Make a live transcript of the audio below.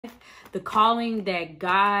The calling that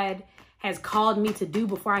God has called me to do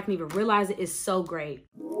before I can even realize it is so great.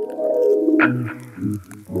 Look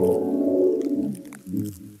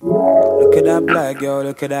at that black girl,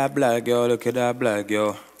 look at that black girl, look at that black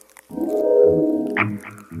girl.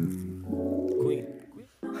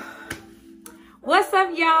 What's up,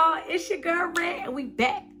 y'all? It's your girl Red, and we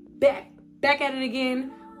back at it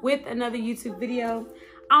again with another YouTube video.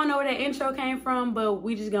 I don't know where that intro came from, but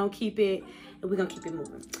we just gonna keep it, and we're gonna keep it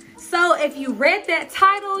moving. So if you read that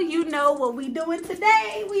title, you know what we doing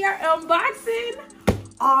today. We are unboxing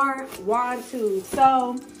our wand tube.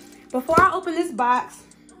 So before I open this box,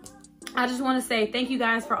 I just want to say thank you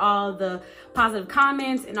guys for all the positive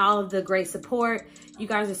comments and all of the great support. You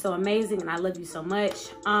guys are so amazing, and I love you so much.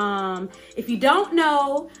 If you don't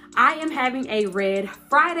know, I am having a Red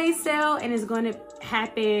Friday sale, and it's going to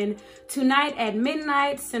happen tonight at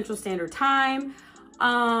midnight Central Standard Time.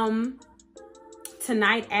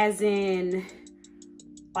 Tonight as in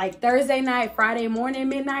like Thursday night, Friday morning,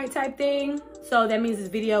 midnight type thing. So that means this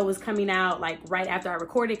video was coming out like right after I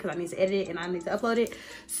recorded, because I need to edit it and I need to upload it.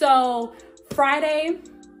 So tonight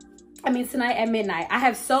at midnight. I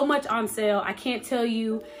have so much on sale. I can't tell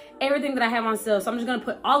you everything that I have on sale. So I'm just gonna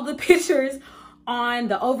put all the pictures on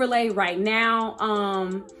the overlay right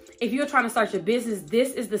now. If you're trying to start your business,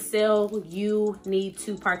 this is the sale you need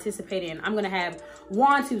to participate in. I'm gonna have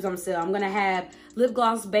wand tubes on sale. I'm gonna have lip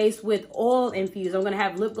gloss base with oil infused. I'm gonna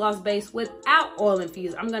have lip gloss base without oil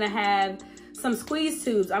infused. I'm gonna have some squeeze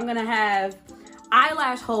tubes. I'm gonna have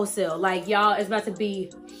eyelash wholesale. Like, y'all, it's about to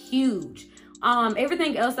be huge.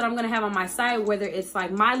 Everything else that I'm gonna have on my site, whether it's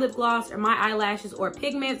like my lip gloss or my eyelashes or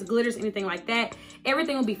pigments, glitters, anything like that,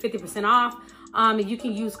 everything will be 50% off. You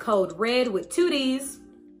can use code RED with 2 Ds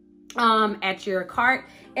at your cart.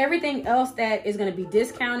 Everything else that is going to be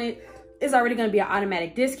discounted is already going to be an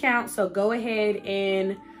automatic discount. So go ahead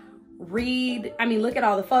and look at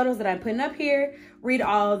all the photos that I'm putting up here, read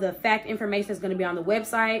all the fact information that's going to be on the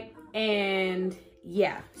website. And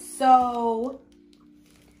yeah, so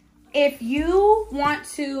if you want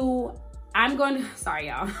to, sorry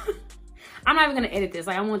y'all, I'm not even going to edit this.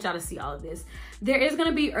 Like, I want y'all to see all of this. There is going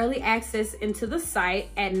to be early access into the site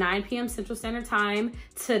at 9 p.m. Central Standard Time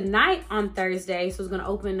tonight on Thursday. So it's going to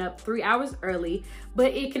open up 3 hours early, but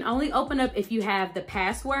it can only open up if you have the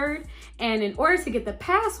password. And in order to get the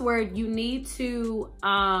password, you need to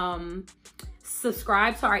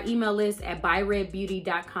subscribe to our email list at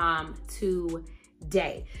byREDDbeauty.com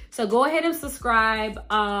today. So go ahead and subscribe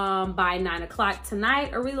by 9 o'clock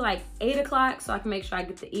tonight, or really like 8 o'clock, so I can make sure I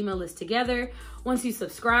get the email list together. Once you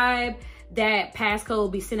subscribe, that passcode will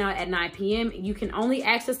be sent out at 9 p.m. You can only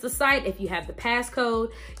access the site if you have the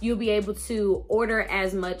passcode. You'll be able to order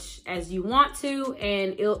as much as you want to,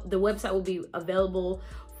 and the website will be available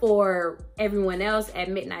for everyone else at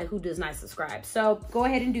midnight who does not subscribe. So go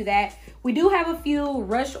ahead and do that. We do have a few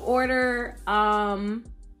rush order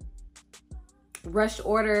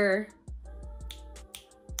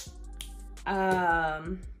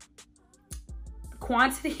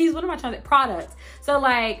quantities. What am I trying to, products. So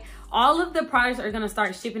like, all of the products are going to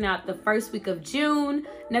start shipping out the first week of June.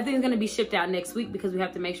 Nothing's going to be shipped out next week, because we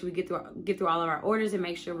have to make sure we get through all of our orders and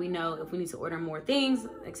make sure we know if we need to order more things,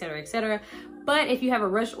 etc., etc. But if you have a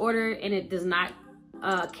rush order and it does not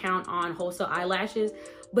count on wholesale eyelashes,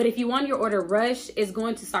 but if you want your order rush, it's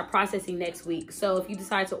going to start processing next week. So if you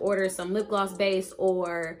decide to order some lip gloss base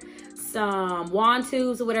or some wand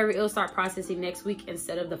tubes or whatever, it'll start processing next week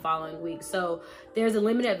instead of the following week. So there's a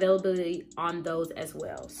limited availability on those as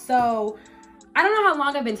well. So I don't know how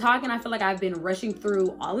long I've been talking. I feel like I've been rushing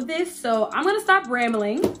through all of this. So I'm gonna stop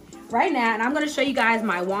rambling right now, and I'm gonna show you guys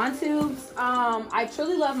my wand tubes. I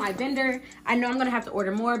truly love my vendor. I know I'm gonna have to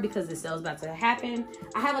order more because the sale's about to happen.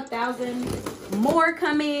 I have 1,000 more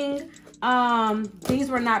coming. These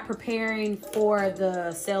were not preparing for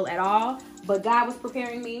the sale at all, but God was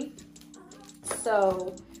preparing me.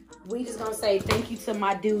 So we just gonna say thank you to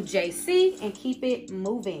my dude JC and keep it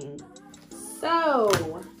moving.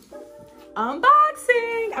 So unboxing.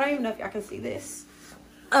 I don't even know if y'all can see this.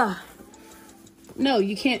 No,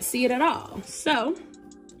 you can't see it at all. So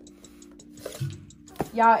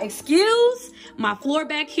y'all excuse my floor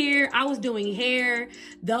back here. I was doing hair.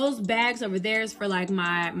 Those bags over there is for like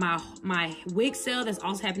my wig sale that's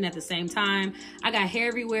also happening at the same time. I got hair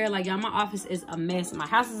everywhere. Like, y'all, my office is a mess. My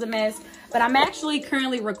house is a mess. But I'm actually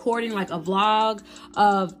currently recording like a vlog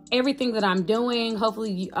of everything that I'm doing.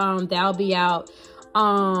 Hopefully that'll be out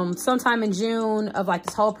sometime in June, of like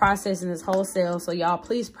this whole process and this whole sale. So y'all,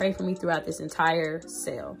 please pray for me throughout this entire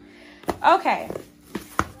sale. Okay,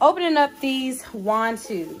 opening up these wand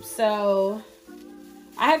tubes. So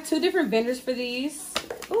I have 2 different vendors for these.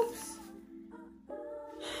 Ooh,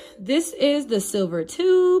 this is the silver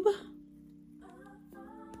tube.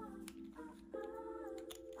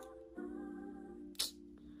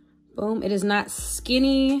 Boom. It is not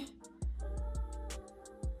skinny.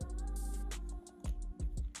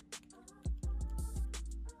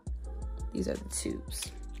 These are the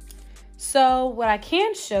tubes. So what I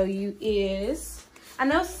can show you is, I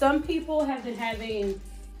know some people have been having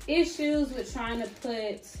issues with trying to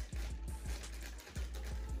put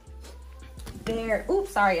their,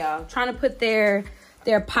 oops, sorry y'all, trying to put their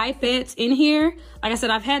pipettes in here. Like I said,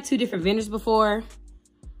 I've had 2 different vendors before.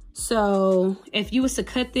 So if you was to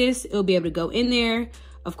cut this, it'll be able to go in there.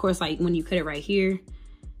 Of course, like when you cut it right here,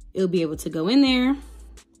 it'll be able to go in there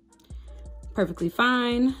perfectly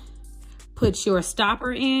fine. Put your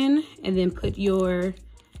stopper in and then put your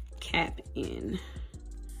cap in.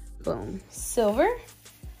 Boom. Silver.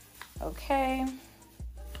 Okay.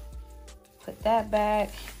 Put that back.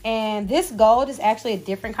 And this gold is actually a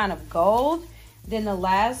different kind of gold than the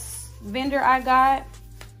last vendor I got.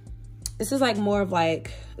 This is like more of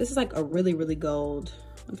like, this is like a really, really gold.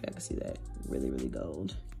 I don't think I can see that. Really, really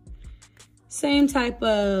gold. Same type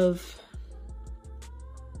of,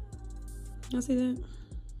 y'all see that?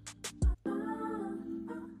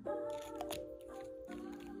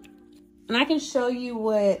 And I can show you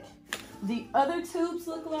what the other tubes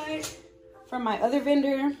look like from my other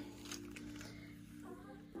vendor,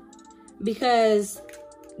 because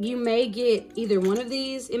you may get either one of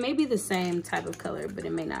these. It may be the same type of color, but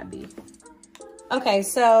it may not be. Okay,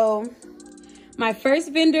 so my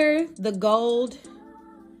first vendor, the gold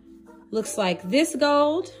looks like this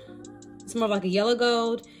gold. It's more like a yellow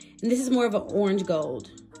gold, and this is more of an orange gold.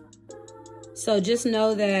 So just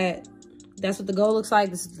know that that's what the gold looks like.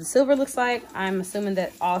 This is what the silver looks like. I'm assuming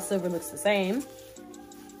that all silver looks the same.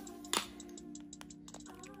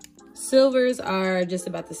 Silvers are just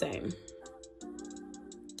about the same,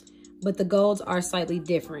 but the golds are slightly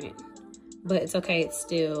different, but it's okay, it's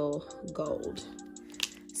still gold.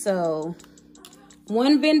 So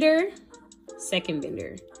one vendor, second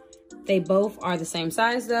vendor. They both are the same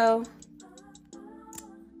size though.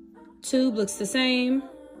 Tube looks the same.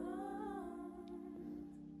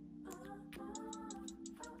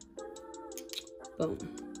 Boom.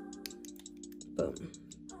 Boom.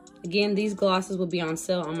 Again, these glosses will be on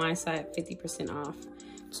sale on my site, 50% off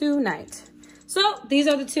tonight. So these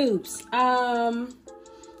are the tubes. And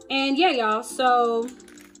yeah, y'all, so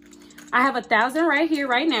I have 1,000 right here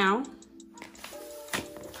right now.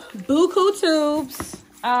 Buku tubes.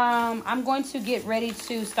 I'm going to get ready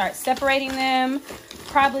to start separating them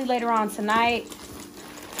probably later on tonight.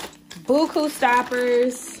 Buku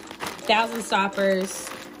stoppers, 1,000 stoppers.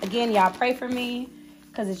 Again, y'all pray for me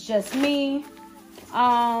because it's just me.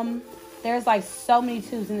 There's like so many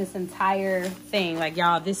tubes in this entire thing. Like,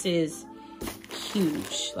 y'all, this is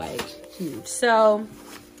huge, like huge. So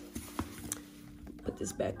put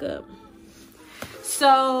this back up.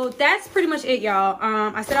 So that's pretty much it, y'all.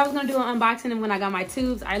 I said I was gonna do an unboxing, and when I got my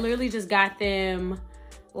tubes, I literally just got them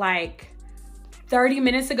like 30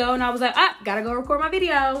 minutes ago, and I was like, gotta go record my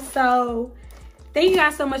video. So thank you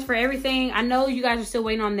guys so much for everything. I know you guys are still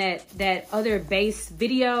waiting on that other base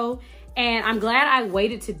video, and I'm glad I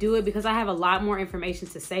waited to do it because I have a lot more information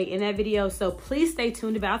to say in that video. So please stay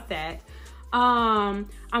tuned about that. I'm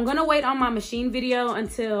gonna wait on my machine video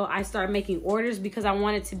until I start making orders because I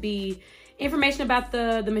want it to be information about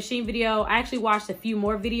the machine video. I actually watched a few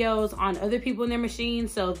more videos on other people and their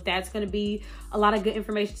machines, so that's going to be a lot of good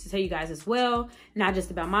information to tell you guys as well, not just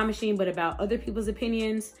about my machine but about other people's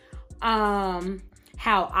opinions, how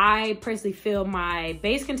I personally fill my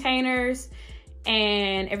base containers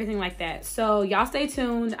and everything like that. So y'all stay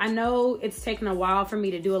tuned. I know it's taken a while for me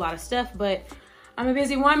to do a lot of stuff, but I'm a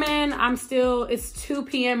busy woman. It's 2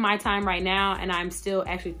 p.m. my time right now, and I'm still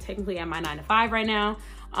actually technically at my 9 to 5 right now.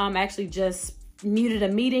 I actually just muted a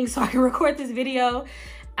meeting so I can record this video.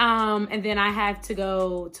 And then I have to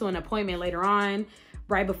go to an appointment later on,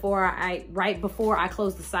 right before I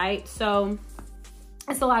close the site. So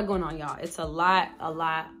it's a lot going on, y'all. It's a lot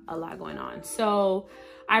going on. So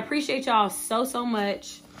I appreciate y'all so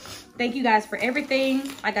much. Thank you guys for everything.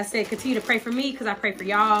 Like I said, continue to pray for me because I pray for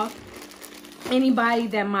y'all. Anybody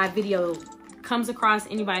that my video comes across,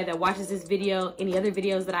 anybody that watches this video, any other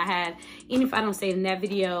videos that I had, even if I don't say it in that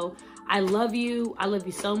video, I love you. I love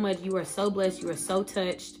you so much. You are so blessed. You are so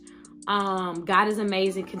touched. God is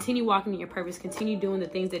amazing. Continue walking in your purpose. Continue doing the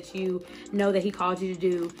things that you know that he called you to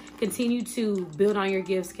do. Continue to build on your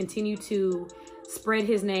gifts. Continue to spread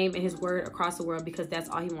his name and his word across the world, because that's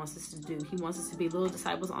all he wants us to do. He wants us to be little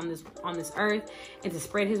disciples on this earth, and to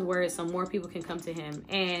spread his word so more people can come to him.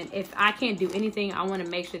 And if I can't do anything, I want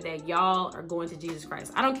to make sure that y'all are going to Jesus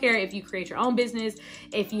Christ. I don't care if you create your own business,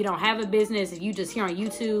 if you don't have a business, if you just here on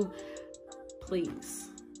YouTube, please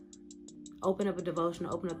open up a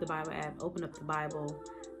devotional, open up the Bible app, open up the Bible,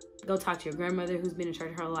 go talk to your grandmother who's been in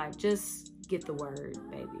church her whole life. Just get the word,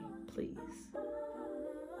 baby, please.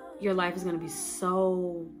 Your life is going to be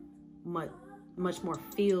so much more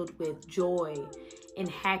filled with joy and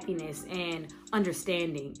happiness and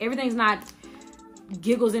understanding. Everything's not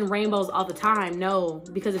giggles and rainbows all the time. No,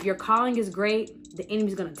 because if your calling is great, the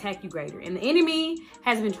enemy's going to attack you greater. And the enemy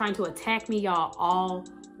has been trying to attack me, y'all, all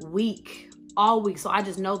week. So I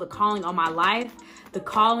just know the calling on my life, the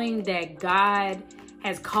calling that God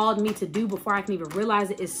has called me to do before I can even realize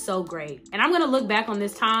it, is so great. And I'm going to look back on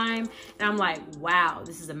this time and I'm like, wow,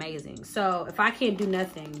 this is amazing. So if I can't do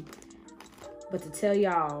nothing but to tell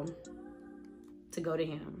y'all to go to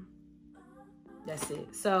him, that's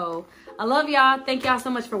it. So I love y'all. Thank y'all so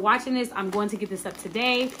much for watching this. I'm going to get this up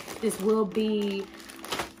today. This will be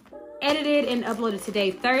edited and uploaded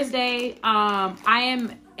today, Thursday. I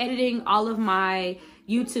am editing all of my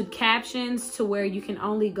YouTube captions to where you can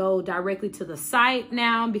only go directly to the site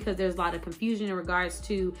now, because there's a lot of confusion in regards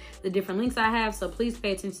to the different links I have. So please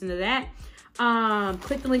pay attention to that.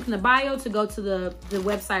 Click the link in the bio to go to the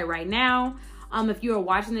website right now. If you are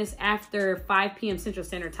watching this after 5 p.m. Central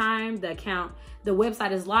Standard Time, the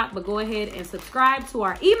website is locked, but go ahead and subscribe to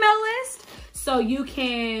our email list so you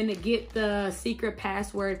can get the secret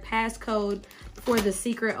passcode for the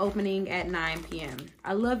secret opening at 9 p.m.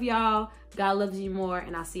 I love y'all. God loves you more,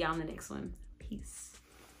 and I'll see y'all in the next one. Peace.